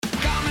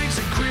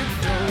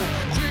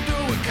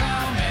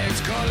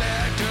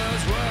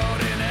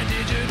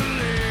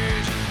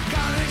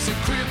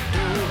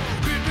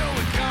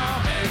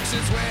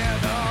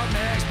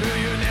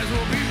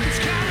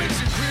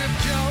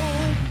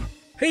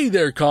Hey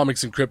there,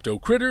 comics and crypto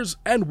critters,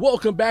 and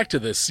welcome back to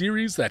this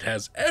series that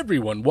has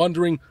everyone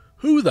wondering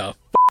who the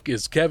fuck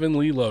is Kevin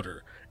Lee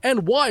Loader,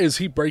 and why is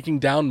he breaking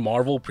down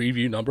Marvel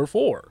Preview number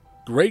 4?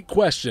 Great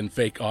question,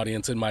 fake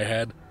audience in my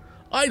head.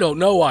 I don't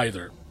know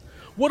either.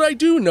 What I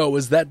do know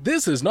is that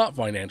this is not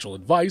financial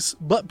advice,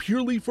 but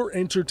purely for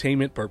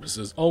entertainment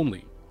purposes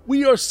only.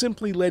 We are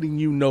simply letting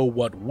you know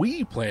what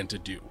we plan to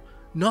do,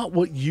 not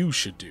what you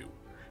should do.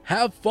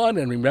 Have fun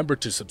and remember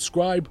to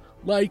subscribe,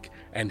 like,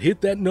 and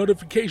hit that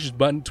notifications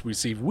button to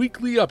receive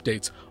weekly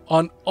updates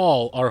on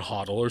all our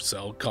HODL or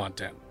Sell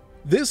content.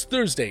 This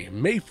Thursday,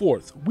 May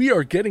 4th, we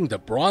are getting the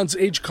Bronze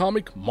Age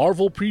comic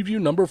Marvel Preview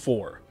number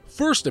 4,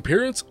 first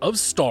appearance of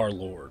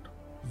Star-Lord.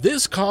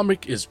 This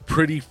comic is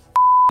pretty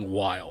f***ing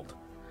wild.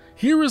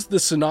 Here is the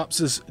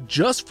synopsis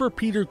just for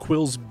Peter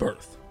Quill's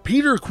birth.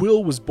 Peter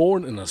Quill was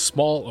born in a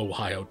small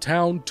Ohio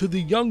town to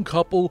the young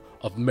couple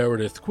of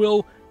Meredith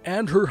Quill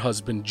and her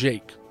husband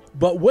Jake.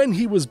 But when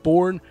he was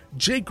born,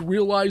 Jake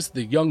realized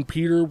the young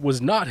Peter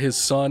was not his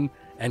son,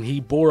 and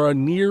he bore a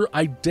near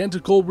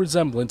identical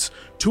resemblance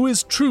to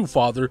his true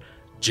father,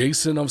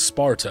 Jason of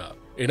Sparta.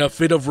 In a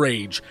fit of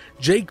rage,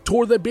 Jake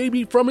tore the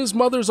baby from his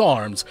mother's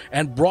arms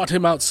and brought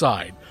him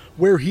outside,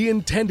 where he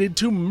intended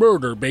to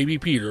murder baby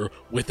Peter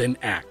with an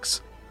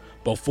axe.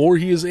 Before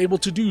he is able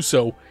to do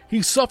so,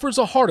 he suffers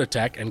a heart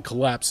attack and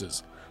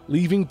collapses,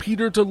 leaving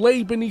Peter to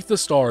lay beneath the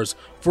stars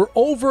for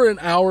over an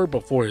hour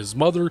before his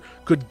mother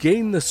could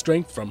gain the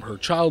strength from her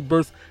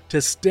childbirth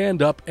to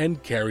stand up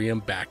and carry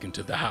him back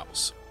into the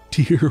house.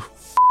 Dear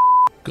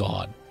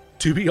God.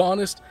 To be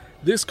honest,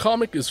 this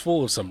comic is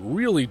full of some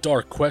really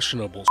dark,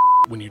 questionable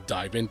when you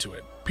dive into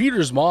it.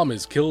 Peter's mom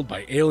is killed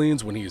by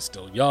aliens when he is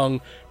still young.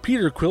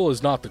 Peter Quill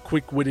is not the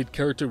quick-witted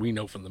character we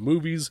know from the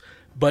movies,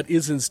 but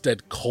is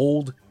instead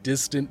cold,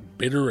 distant,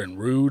 bitter, and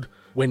rude.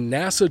 When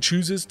NASA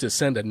chooses to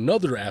send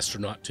another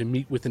astronaut to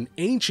meet with an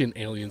ancient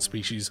alien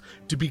species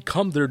to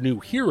become their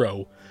new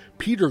hero,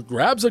 Peter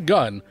grabs a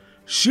gun,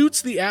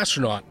 shoots the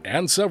astronaut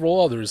and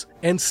several others,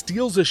 and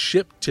steals a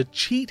ship to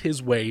cheat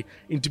his way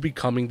into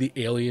becoming the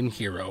alien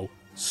hero,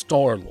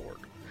 Star-Lord.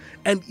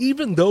 And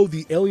even though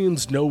the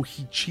aliens know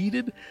he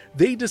cheated,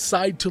 they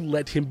decide to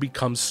let him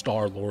become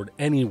Star-Lord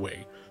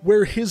anyway,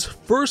 where his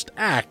first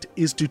act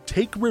is to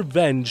take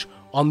revenge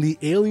on the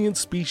alien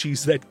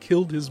species that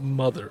killed his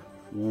mother.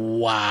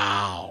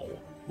 Wow.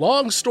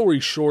 Long story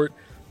short,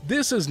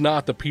 this is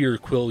not the Peter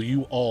Quill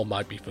you all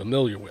might be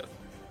familiar with.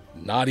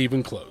 Not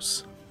even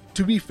close.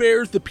 To be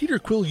fair, the Peter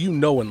Quill you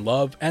know and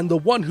love, and the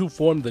one who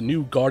formed the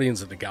new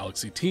Guardians of the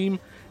Galaxy team,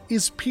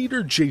 is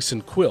Peter Jason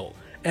Quill,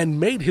 and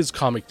made his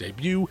comic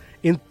debut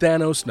in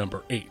Thanos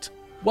number 8.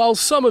 While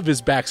some of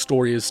his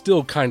backstory is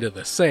still kinda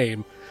the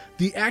same,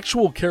 the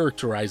actual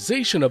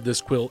characterization of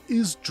this Quill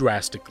is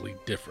drastically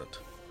different.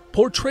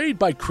 Portrayed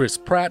by Chris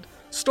Pratt,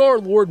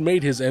 Star-Lord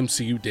made his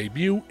MCU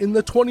debut in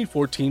the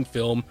 2014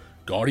 film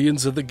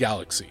Guardians of the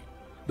Galaxy.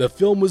 The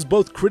film was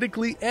both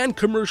critically and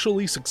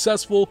commercially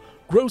successful,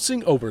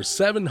 grossing over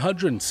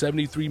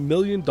 $773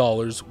 million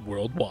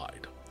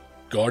worldwide.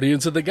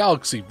 Guardians of the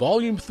Galaxy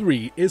Volume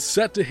 3 is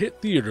set to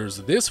hit theaters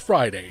this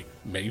Friday,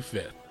 May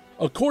 5th.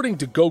 According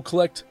to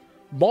GoCollect,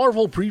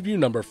 Marvel Preview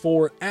number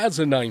 4 as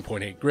a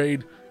 9.8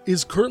 grade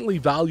is currently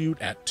valued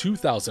at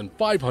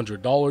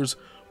 $2,500,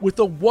 with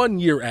a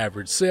one-year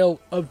average sale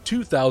of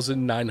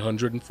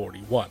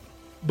 $2,941.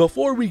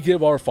 Before we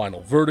give our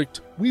final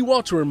verdict, we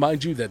want to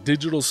remind you that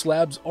digital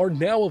slabs are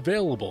now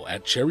available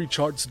at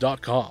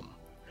cherrycharts.com.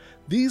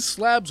 These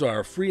slabs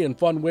are a free and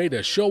fun way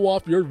to show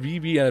off your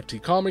VV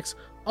NFT comics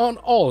on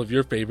all of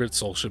your favorite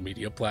social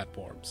media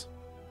platforms.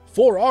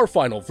 For our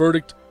final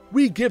verdict,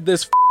 we give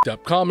this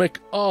f***ed-up comic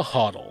a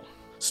HODL.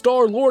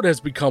 Star-Lord has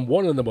become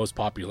one of the most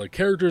popular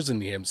characters in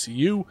the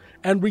MCU,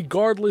 and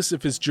regardless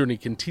if his journey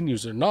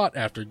continues or not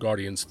after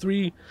Guardians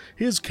 3,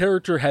 his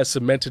character has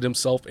cemented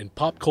himself in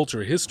pop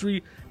culture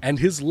history, and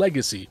his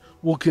legacy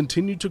will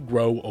continue to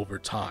grow over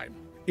time.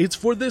 It's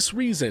for this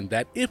reason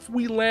that if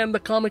we land the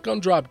comic on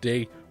drop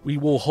day, we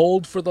will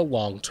hold for the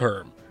long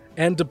term,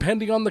 and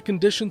depending on the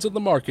conditions of the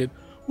market,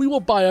 we will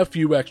buy a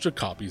few extra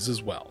copies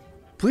as well.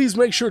 Please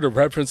make sure to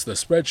reference the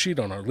spreadsheet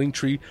on our link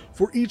tree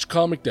for each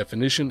comic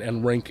definition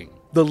and ranking.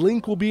 The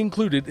link will be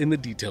included in the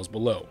details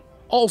below.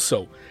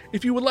 Also,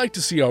 if you would like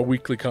to see our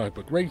weekly comic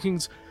book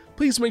rankings,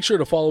 please make sure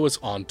to follow us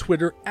on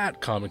Twitter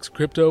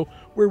 @ComicsCrypto,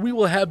 where we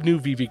will have new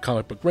VV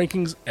comic book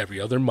rankings every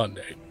other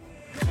Monday.